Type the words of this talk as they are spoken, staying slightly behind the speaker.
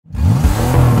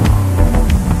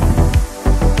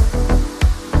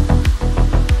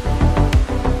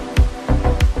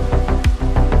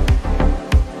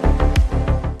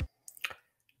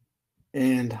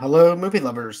Hello, movie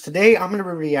lovers. Today I'm going to be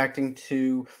reacting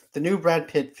to the new Brad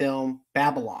Pitt film,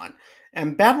 Babylon.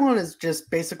 And Babylon is just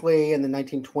basically in the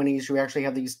 1920s. You actually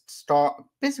have these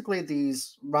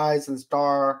rise and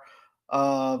star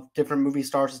of different movie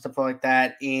stars and stuff like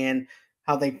that, and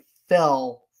how they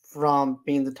fell from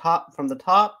the top,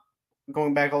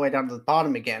 going back all the way down to the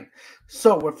bottom again.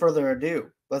 So, with further ado,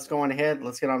 let's go on ahead.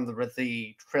 Let's get on with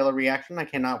the trailer reaction. I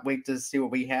cannot wait to see what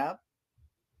we have.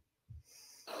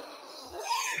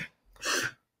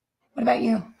 What about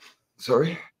you?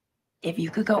 Sorry? If you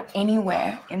could go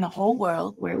anywhere in the whole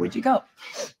world, where would you go?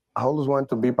 I always wanted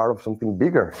to be part of something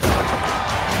bigger.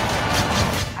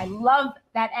 I love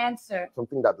that answer.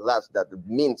 Something that lasts, that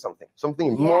means something.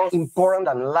 Something Yes. more important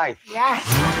than life. Yes.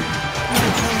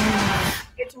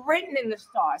 It's written in the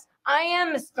stars. I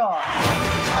am a star.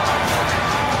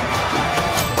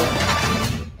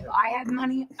 If I had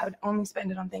money, I would only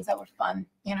spend it on things that were fun,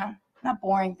 not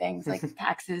boring things like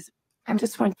taxes. I'm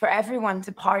just one for everyone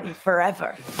to party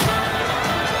forever.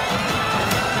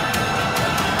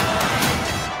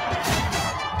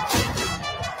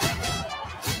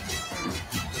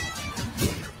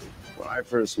 When I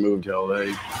first moved to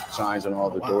LA, signs on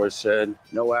all the doors said,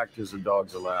 no actors or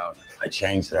dogs allowed. I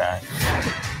changed that.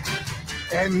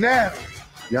 And now,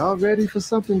 y'all ready for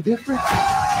something different?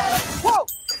 Whoa!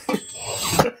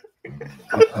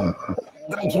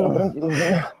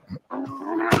 Tranquilo.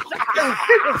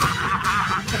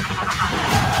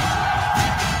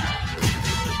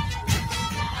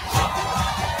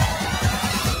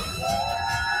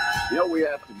 You know what we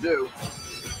have to do?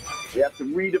 We have to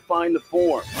redefine the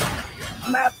form.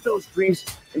 Map those dreams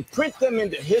and print them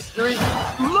into history.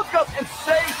 Look up and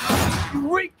say,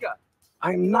 Eureka!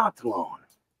 I'm not alone.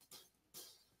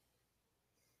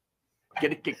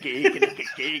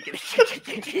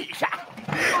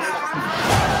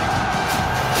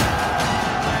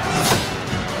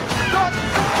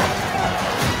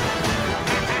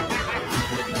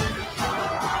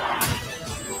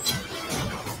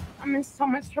 I'm in so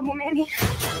much trouble, Manny.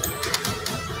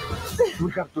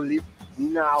 We have to leave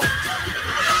now.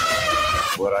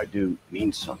 What I do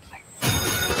means something.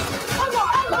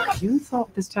 You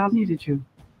thought this town needed you.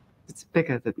 It's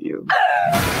bigger than you.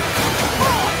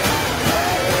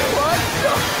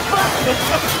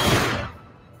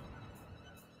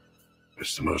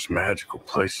 It's the most magical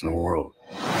place in the world.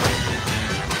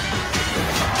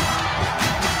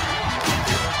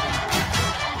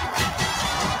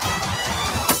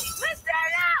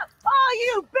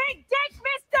 You big dick,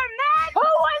 Mr. Man! Who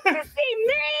wants to see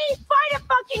me fight a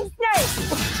fucking snake?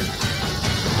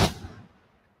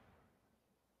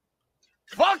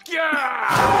 Fuck yeah!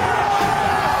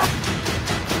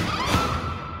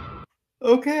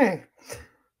 Okay.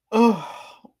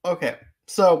 Okay.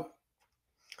 So,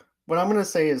 what I'm going to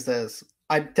say is this.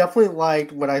 I definitely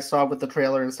liked what I saw with the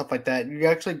trailer and stuff like that. You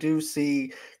actually do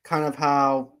see kind of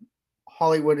how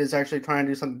Hollywood is actually trying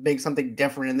to do something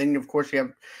different. And then, of course, you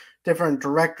have different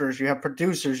directors, you have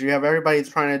producers, you have everybody that's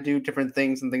trying to do different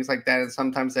things and things like that. And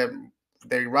sometimes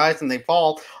they rise and they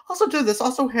fall. Also, too, this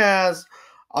also has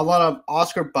a lot of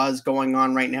Oscar buzz going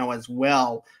on right now as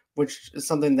well, which is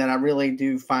something that I really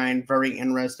do find very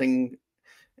interesting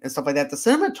and stuff like that. The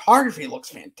cinematography looks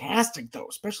fantastic, though,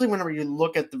 especially whenever you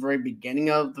look at the very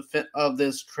beginning of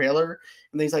this trailer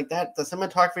and things like that. The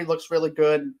cinematography looks really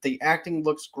good. The acting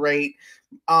looks great.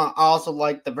 I also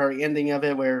like the very ending of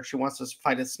it where she wants to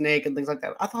fight a snake and things like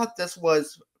that. I thought this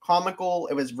was comical.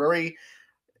 It was very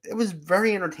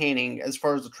entertaining as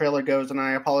far as the trailer goes, and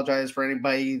I apologize for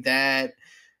anybody that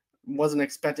wasn't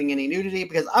expecting any nudity,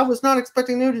 because I was not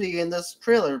expecting nudity in this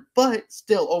trailer, but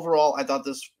still, overall, I thought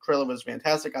this trailer was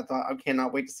fantastic. I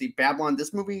cannot wait to see Babylon.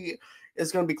 This movie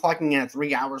is going to be clocking at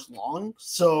 3 hours long,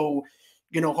 so,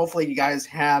 hopefully you guys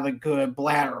have a good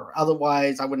bladder.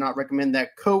 Otherwise, I would not recommend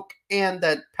that Coke and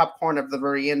that popcorn at the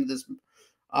very end of this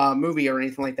movie or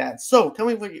anything like that. So, tell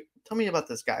me about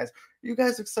this, guys. Are you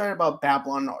guys excited about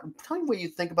Babylon? Tell me what you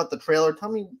think about the trailer.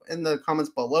 Tell me in the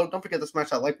comments below. Don't forget to smash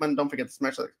that like button. Don't forget to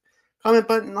smash that comment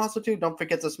button. And also, too, don't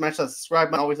forget to smash that subscribe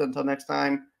button. Always until next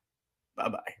time.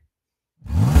 Bye-bye.